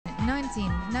19,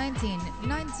 19,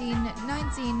 19,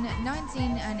 19,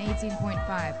 19, and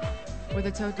 18.5. With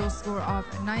a total score of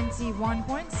 91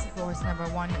 points for horse number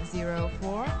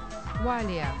 104,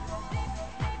 Walia.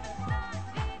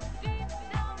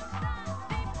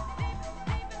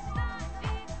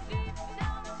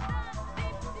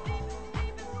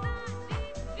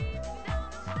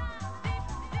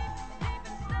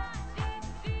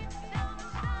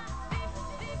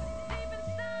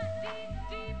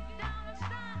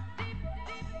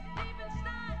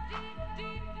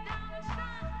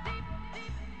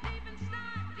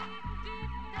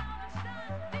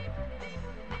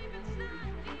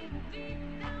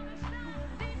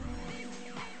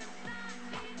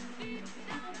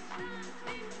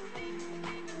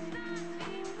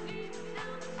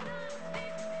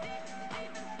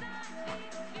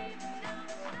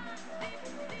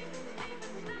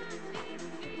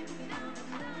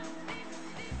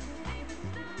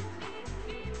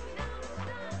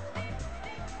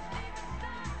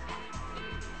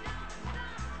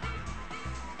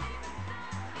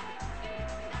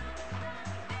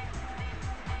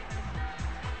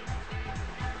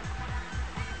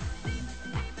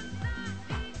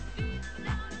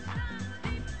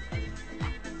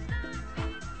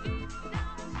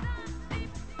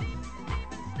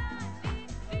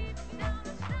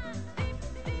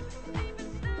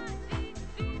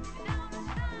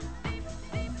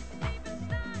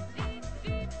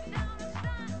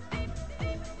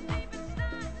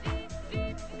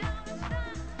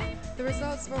 The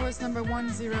results for horse number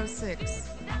 106,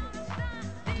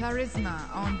 Charisma,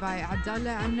 owned by Abdallah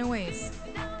Al-Nawais.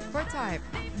 For type,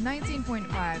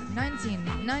 19.5,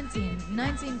 19, 19,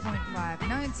 19.5,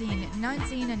 19,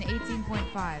 19, and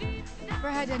 18.5. For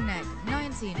head and neck,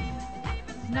 19,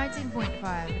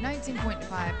 19.5,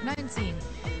 19.5, 19,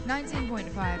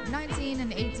 19.5, 19,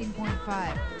 and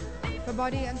 18.5. For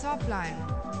body and top line,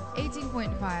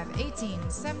 18.5, 18,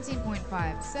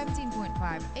 17.5,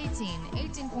 17.5, 18,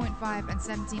 18.5, and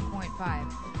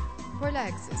 17.5. For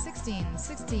legs, 16,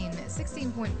 16,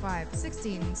 16.5,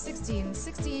 16, 16,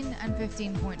 16, and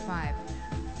 15.5.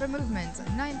 For movement,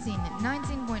 19,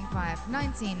 19.5,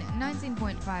 19,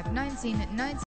 19.5, 19, 19.